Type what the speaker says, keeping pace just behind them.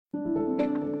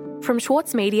From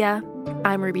Schwartz Media,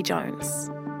 I'm Ruby Jones.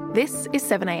 This is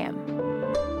 7am.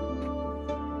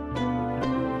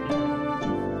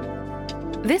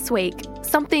 This week,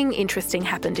 something interesting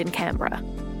happened in Canberra.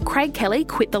 Craig Kelly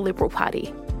quit the Liberal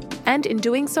Party, and in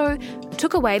doing so,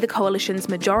 took away the Coalition's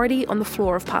majority on the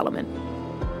floor of Parliament.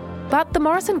 But the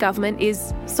Morrison government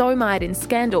is so mired in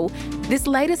scandal, this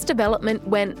latest development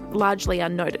went largely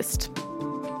unnoticed.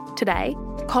 Today,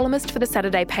 columnist for the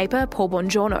Saturday paper, Paul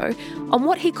Bongiorno, on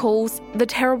what he calls the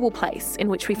terrible place in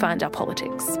which we find our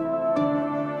politics.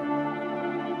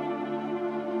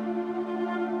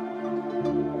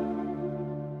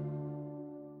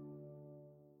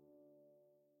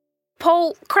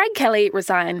 Paul, Craig Kelly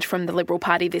resigned from the Liberal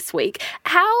Party this week.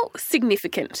 How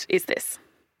significant is this?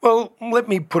 Well, let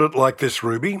me put it like this,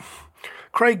 Ruby.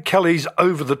 Craig Kelly's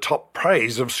over-the-top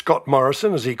praise of Scott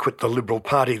Morrison as he quit the Liberal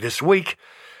Party this week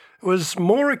was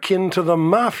more akin to the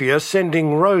mafia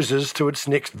sending roses to its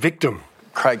next victim.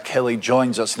 Craig Kelly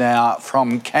joins us now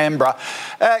from Canberra.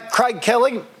 Craig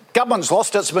Kelly, government's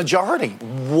lost its majority.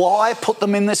 Why put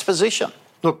them in this position?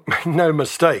 Look, no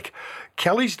mistake.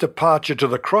 Kelly's departure to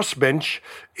the crossbench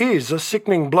is a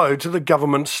sickening blow to the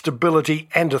government's stability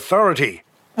and authority.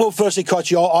 Well, firstly,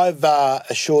 Kochi, I've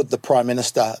assured the Prime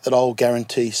Minister that I'll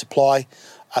guarantee supply,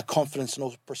 confidence and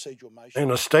all procedural motions. In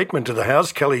a statement to the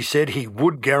House, Kelly said he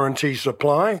would guarantee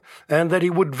supply and that he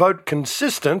would vote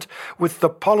consistent with the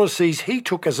policies he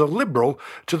took as a Liberal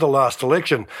to the last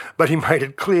election. But he made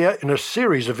it clear in a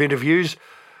series of interviews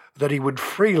that he would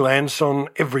freelance on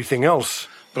everything else.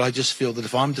 But I just feel that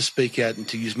if I'm to speak out and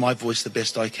to use my voice the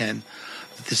best I can,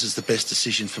 that this is the best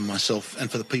decision for myself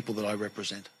and for the people that I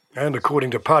represent. And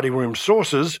according to party room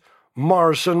sources,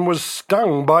 Morrison was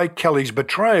stung by Kelly's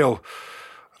betrayal.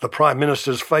 The Prime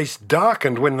Minister's face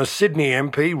darkened when the Sydney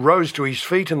MP rose to his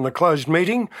feet in the closed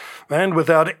meeting and,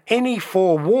 without any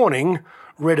forewarning,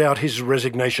 read out his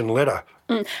resignation letter.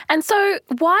 And so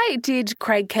why did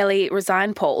Craig Kelly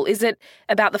resign, Paul? Is it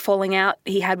about the falling out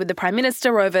he had with the Prime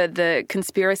Minister over the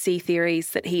conspiracy theories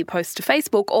that he posts to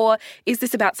Facebook, or is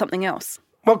this about something else?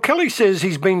 Well, Kelly says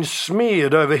he's been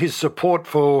smeared over his support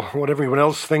for what everyone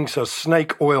else thinks are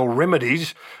snake oil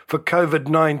remedies for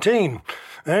COVID-19.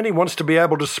 And he wants to be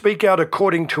able to speak out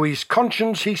according to his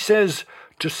conscience, he says,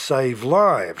 to save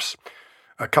lives.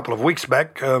 A couple of weeks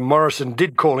back, Morrison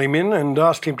did call him in and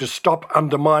asked him to stop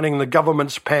undermining the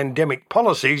government's pandemic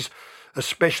policies,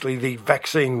 especially the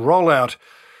vaccine rollout.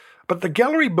 But the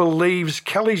gallery believes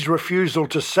Kelly's refusal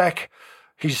to sack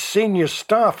his senior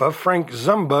staffer, Frank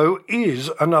Zumbo,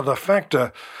 is another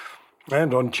factor.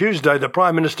 And on Tuesday, the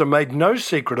Prime Minister made no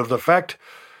secret of the fact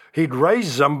he'd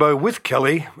raised Zumbo with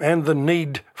Kelly and the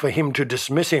need for him to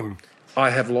dismiss him. I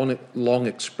have long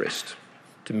expressed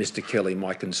to Mr Kelly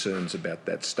my concerns about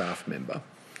that staff member,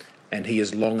 and he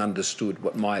has long understood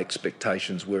what my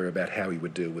expectations were about how he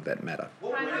would deal with that matter.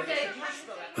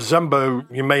 Zumbo,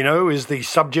 you may know, is the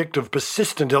subject of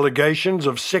persistent allegations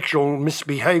of sexual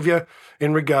misbehaviour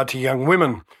in regard to young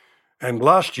women. And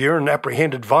last year, an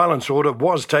apprehended violence order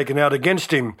was taken out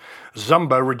against him.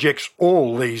 Zumbo rejects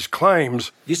all these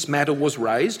claims. This matter was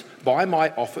raised by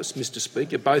my office, Mr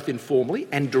Speaker, both informally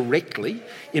and directly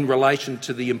in relation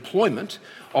to the employment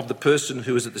of the person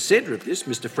who is at the centre of this,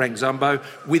 Mr Frank Zumbo,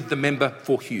 with the member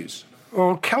for Hughes.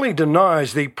 Well, Kelly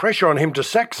denies the pressure on him to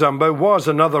sack Zumbo was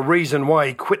another reason why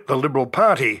he quit the Liberal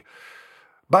Party.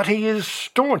 But he is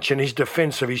staunch in his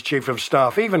defence of his Chief of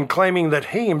Staff, even claiming that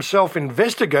he himself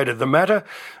investigated the matter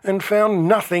and found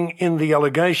nothing in the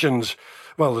allegations.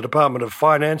 Well, the Department of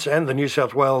Finance and the New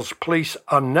South Wales Police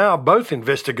are now both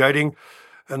investigating,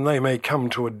 and they may come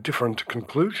to a different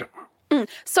conclusion.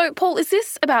 So, Paul, is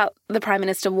this about the Prime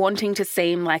Minister wanting to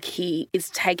seem like he is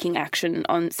taking action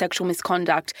on sexual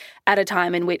misconduct at a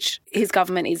time in which his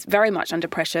government is very much under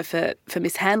pressure for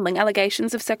mishandling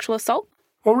allegations of sexual assault?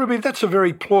 Well, Ruby, that's a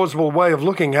very plausible way of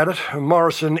looking at it.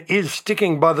 Morrison is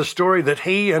sticking by the story that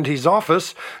he and his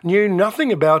office knew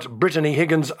nothing about Brittany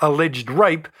Higgins' alleged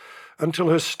rape until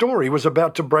her story was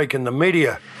about to break in the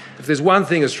media. If there's one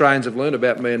thing Australians have learned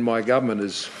about me and my government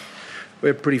is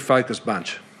we're a pretty focused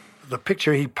bunch. The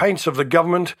picture he paints of the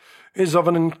government is of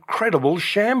an incredible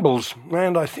shambles,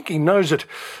 and I think he knows it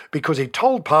because he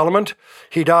told Parliament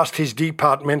he'd asked his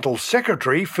departmental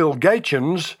secretary, Phil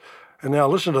Gaetjens, and now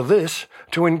listen to this,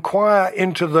 to inquire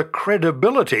into the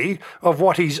credibility of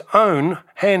what his own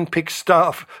hand-picked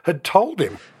staff had told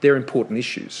him. They're important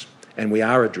issues, and we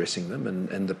are addressing them,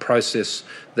 and the process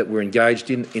that we're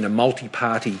engaged in a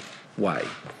multi-party way,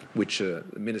 which the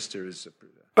Minister is...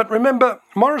 But remember,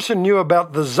 Morrison knew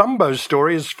about the Zumbo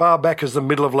story as far back as the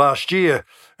middle of last year,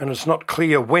 and it's not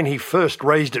clear when he first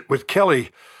raised it with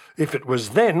Kelly. If it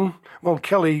was then, well,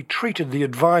 Kelly treated the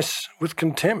advice with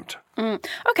contempt.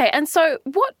 OK, and so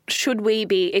what should we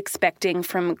be expecting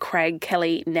from Craig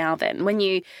Kelly now then? When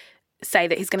you say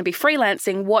that he's going to be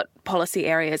freelancing, what policy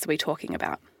areas are we talking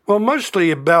about? Well,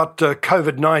 mostly about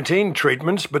COVID-19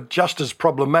 treatments, but just as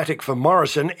problematic for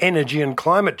Morrison, energy and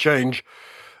climate change.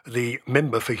 The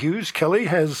member for Hughes, Kelly,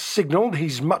 has signalled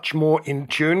he's much more in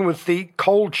tune with the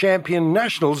coal champion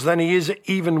Nationals than he is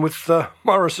even with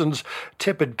Morrison's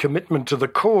tepid commitment to the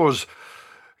cause.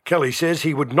 Kelly says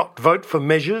he would not vote for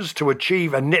measures to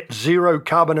achieve a net zero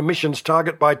carbon emissions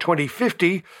target by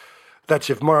 2050. That's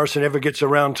if Morrison ever gets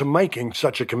around to making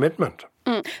such a commitment.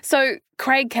 So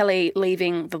Craig Kelly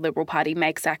leaving the Liberal Party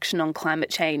makes action on climate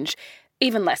change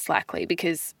even less likely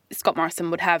because Scott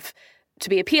Morrison would have to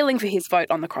be appealing for his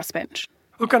vote on the crossbench.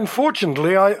 Look,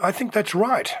 unfortunately, I think that's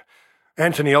right.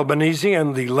 Anthony Albanese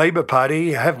and the Labor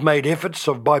Party have made efforts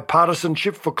of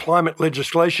bipartisanship for climate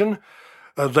legislation.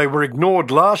 They were ignored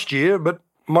last year, but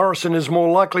Morrison is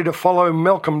more likely to follow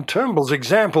Malcolm Turnbull's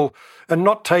example and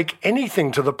not take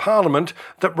anything to the Parliament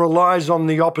that relies on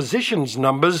the opposition's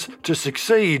numbers to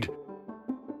succeed.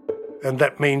 And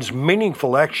that means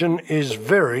meaningful action is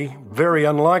very, very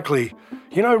unlikely.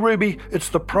 You know, Ruby, it's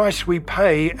the price we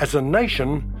pay as a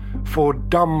nation for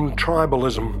dumb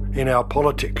tribalism in our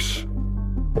politics.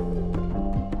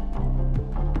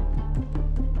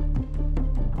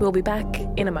 We'll be back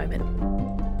in a moment.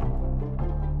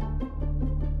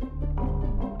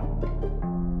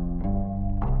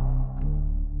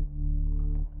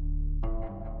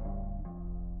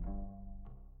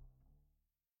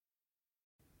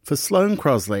 For Sloane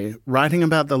Crosley, writing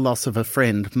about the loss of a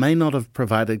friend may not have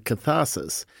provided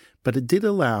catharsis, but it did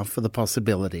allow for the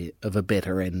possibility of a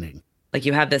better ending. Like,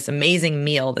 you have this amazing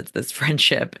meal that's this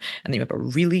friendship, and then you have a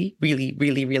really, really,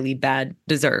 really, really bad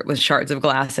dessert with shards of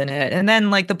glass in it. And then,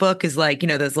 like, the book is like, you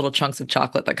know, those little chunks of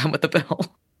chocolate that come with the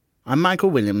bill. I'm Michael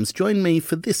Williams. Join me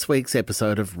for this week's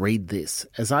episode of Read This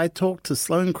as I talk to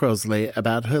Sloane Crosley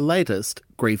about her latest,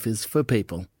 Grief is for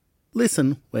People.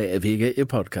 Listen wherever you get your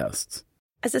podcasts.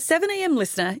 As a 7am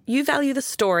listener, you value the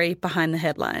story behind the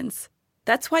headlines.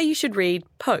 That's why you should read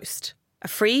Post, a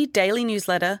free daily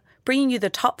newsletter bringing you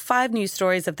the top 5 news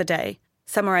stories of the day,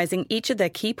 summarising each of their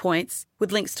key points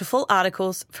with links to full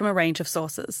articles from a range of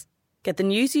sources. Get the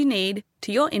news you need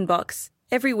to your inbox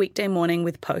every weekday morning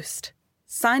with Post.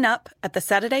 Sign up at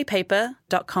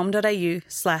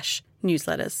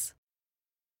thesaturdaypaper.com.au/newsletters.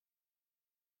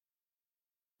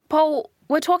 Paul,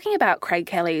 we're talking about Craig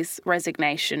Kelly's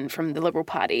resignation from the Liberal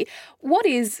Party. What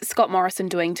is Scott Morrison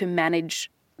doing to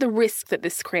manage the risk that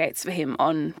this creates for him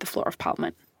on the floor of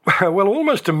Parliament? Well,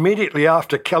 almost immediately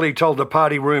after Kelly told the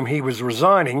party room he was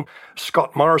resigning,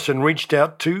 Scott Morrison reached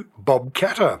out to Bob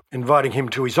Katter, inviting him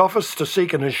to his office to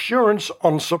seek an assurance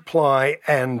on supply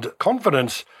and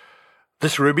confidence.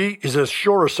 This, Ruby, is as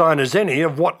sure a sign as any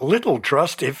of what little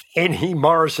trust, if any,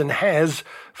 Morrison has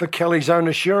for Kelly's own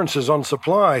assurances on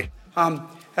supply. I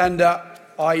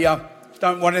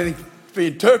don't want anything to be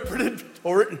interpreted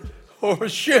or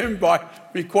assumed by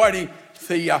me quoting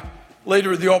the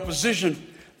Leader of the Opposition,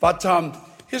 but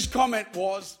his comment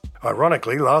was...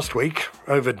 Ironically, last week,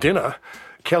 over dinner,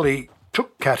 Kelly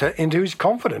took Katter into his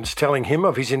confidence, telling him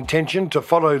of his intention to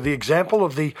follow the example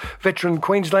of the veteran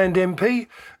Queensland MP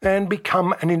and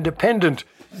become an independent.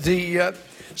 The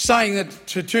saying that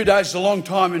 2 days is a long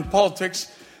time in politics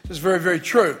is very, very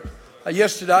true.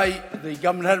 Yesterday, the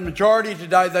government had a majority.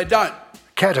 Today, they don't.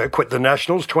 Katter quit the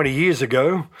Nationals 20 years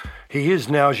ago. He is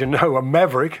now, as you know, a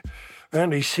maverick,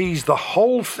 and he sees the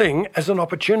whole thing as an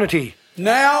opportunity.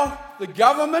 Now, the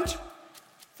government,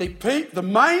 the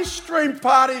mainstream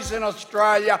parties in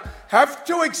Australia have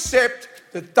to accept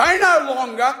that they no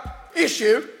longer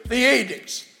issue the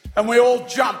edicts, and we all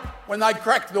jump when they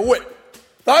crack the whip.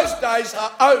 Those days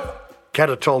are over.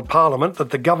 Katter told Parliament that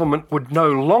the government would no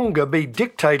longer be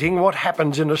dictating what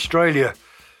happens in Australia.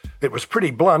 It was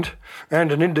pretty blunt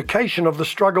and an indication of the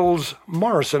struggles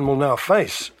Morrison will now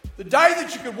face. The day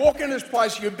that you could walk into this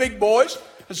place, you big boys,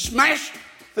 and smash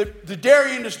the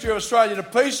dairy industry of Australia to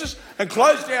pieces and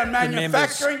close down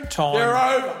manufacturing, they're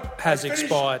over. Has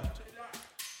expired.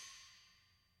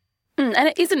 And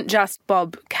it isn't just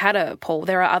Bob Katter, Paul.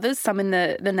 There are others, some in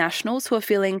the Nationals, who are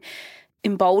feeling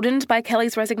emboldened by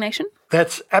Kelly's resignation?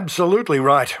 That's absolutely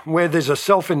right. Where there's a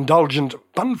self-indulgent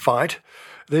bun fight,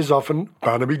 there's often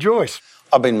Barnaby Joyce.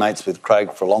 I've been mates with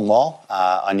Craig for a long while.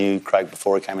 I knew Craig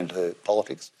before he came into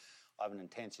politics. I have an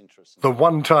intense interest in... The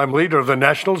one-time leader of the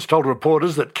Nationals told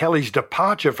reporters that Kelly's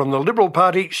departure from the Liberal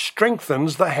Party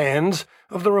strengthens the hands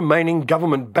of the remaining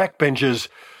government backbenchers.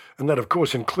 And that, of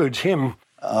course, includes him.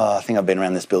 I think I've been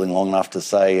around this building long enough to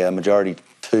say majority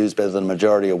 2 is better than a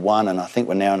majority of 1, and I think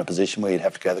we're now in a position where you'd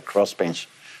have to go to the crossbench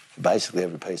for basically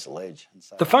every piece of ledge.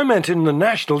 The foment in the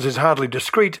Nationals is hardly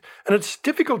discreet, and it's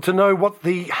difficult to know what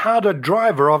the harder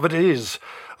driver of it is: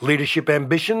 leadership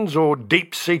ambitions or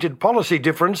deep-seated policy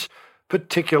difference,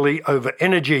 particularly over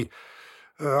energy.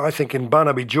 I think in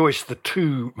Barnaby Joyce the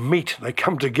two meet, they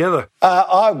come together.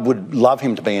 I would love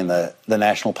him to be in the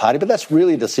National Party, but that's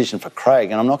really a decision for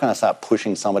Craig, and I'm not going to start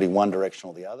pushing somebody one direction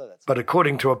or the other. But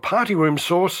according to a party room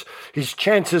source, his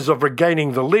chances of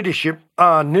regaining the leadership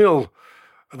are nil.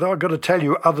 Though I've got to tell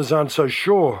you, others aren't so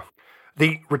sure.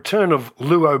 The return of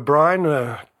Lou O'Brien,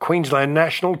 a Queensland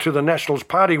National, to the Nationals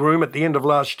party room at the end of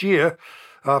last year,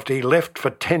 after he left for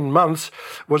 10 months,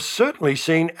 was certainly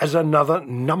seen as another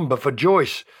number for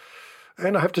Joyce.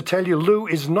 And I have to tell you, Lou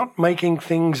is not making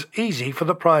things easy for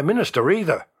the Prime Minister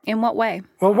either. In what way?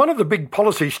 Well, one of the big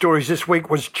policy stories this week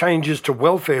was changes to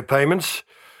welfare payments.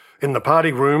 In the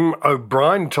party room,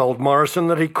 O'Brien told Morrison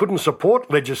that he couldn't support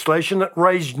legislation that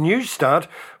raised Newstart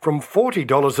from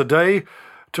 $40 a day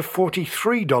to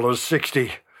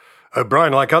 $43.60.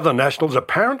 O'Brien, like other Nationals,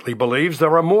 apparently believes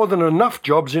there are more than enough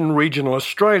jobs in regional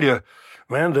Australia,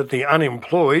 and that the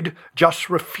unemployed just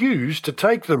refuse to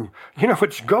take them. You know,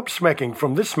 it's gobsmacking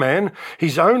from this man.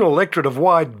 His own electorate of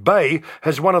Wide Bay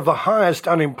has one of the highest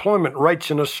unemployment rates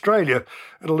in Australia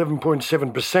at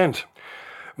 11.7%.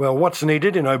 Well, what's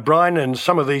needed in O'Brien and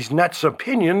some of these Nats'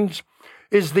 opinions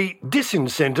is the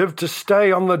disincentive to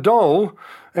stay on the dole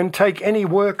and take any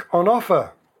work on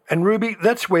offer. And Ruby,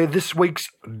 that's where this week's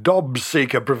Dobbs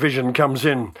Seeker provision comes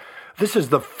in. This is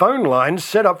the phone line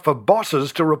set up for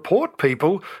bosses to report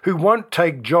people who won't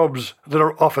take jobs that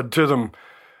are offered to them.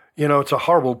 You know, it's a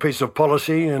horrible piece of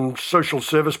policy, and social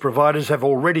service providers have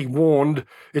already warned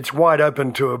it's wide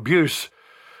open to abuse.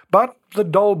 But the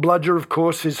dole bludger, of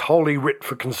course, is holy writ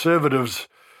for Conservatives,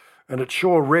 and it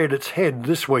sure reared its head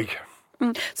this week.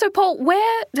 So, Paul,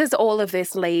 where does all of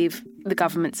this leave the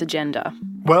government's agenda?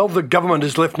 Well, the government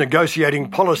is left negotiating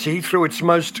policy through its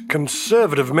most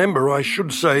conservative member, I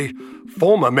should say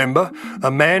former member,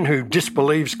 a man who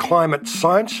disbelieves climate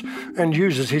science and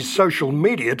uses his social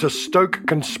media to stoke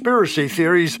conspiracy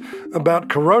theories about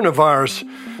coronavirus,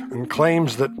 and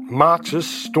claims that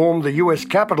Marxists stormed the US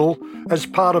Capitol as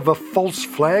part of a false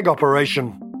flag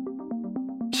operation.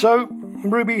 So,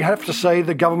 Ruby, have to say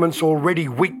the government's already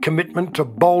weak commitment to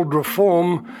bold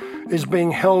reform is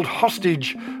being held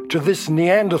hostage to this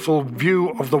Neanderthal view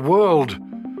of the world.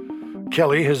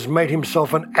 Kelly has made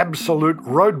himself an absolute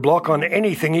roadblock on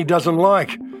anything he doesn't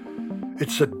like.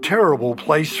 It's a terrible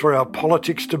place for our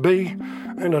politics to be,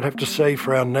 and I'd have to say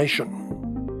for our nation.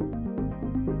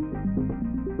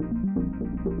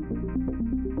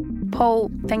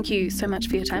 Paul, thank you so much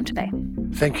for your time today.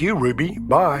 Thank you, Ruby.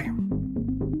 Bye.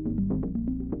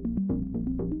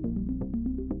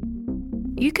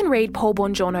 You can read Paul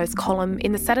Bongiorno's column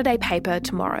in the Saturday paper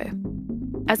tomorrow.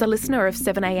 As a listener of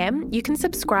 7am, you can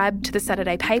subscribe to the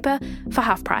Saturday paper for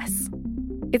half price.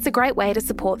 It's a great way to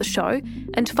support the show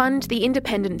and fund the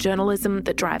independent journalism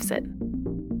that drives it.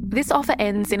 This offer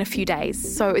ends in a few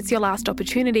days, so it's your last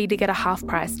opportunity to get a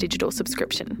half-price digital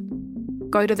subscription.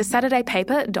 Go to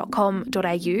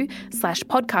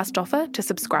thesaturdaypaper.com.au/podcast offer to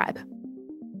subscribe.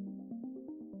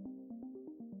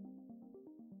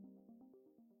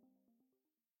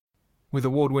 With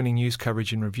award-winning news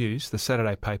coverage and reviews, The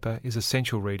Saturday Paper is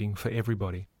essential reading for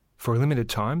everybody. For a limited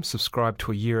time, subscribe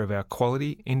to a year of our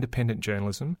quality, independent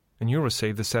journalism, and you'll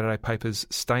receive The Saturday Paper's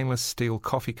stainless steel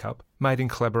coffee cup, made in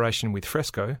collaboration with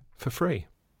Fresco, for free.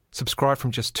 Subscribe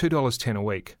from just $2.10 a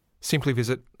week. Simply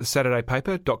visit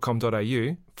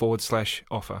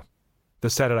thesaturdaypaper.com.au/offer. The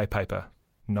Saturday Paper.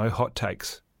 No hot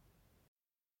takes.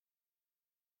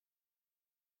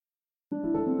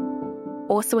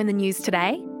 Also in the news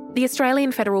today, the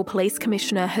Australian Federal Police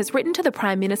Commissioner has written to the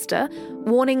Prime Minister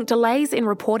warning delays in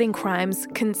reporting crimes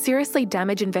can seriously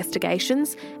damage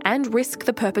investigations and risk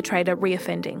the perpetrator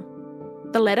reoffending.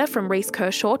 The letter from Reece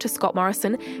Kershaw to Scott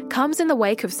Morrison comes in the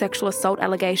wake of sexual assault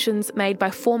allegations made by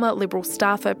former Liberal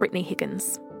staffer Brittany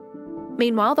Higgins.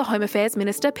 Meanwhile, the Home Affairs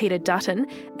Minister Peter Dutton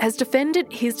has defended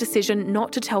his decision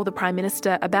not to tell the Prime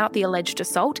Minister about the alleged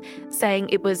assault, saying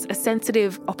it was a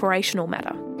sensitive operational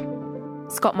matter.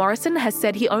 Scott Morrison has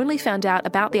said he only found out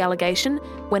about the allegation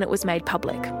when it was made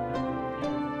public.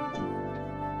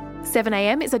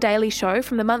 7am is a daily show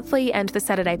from The Monthly and The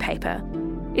Saturday Paper.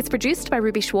 It's produced by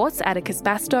Ruby Schwartz, Atticus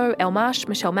Bastow, Elle Marsh,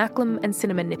 Michelle Macklem and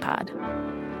Cinnamon Nippard.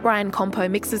 Ryan Compo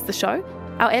mixes the show.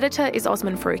 Our editor is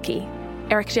Osman Faruqi.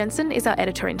 Eric Jensen is our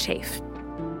editor-in-chief.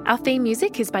 Our theme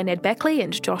music is by Ned Beckley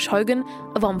and Josh Hogan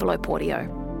of Envelope Audio.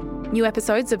 New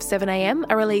episodes of 7am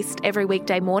are released every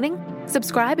weekday morning.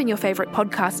 Subscribe in your favourite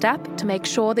podcast app to make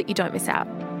sure that you don't miss out.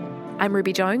 I'm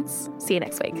Ruby Jones. See you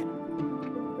next week.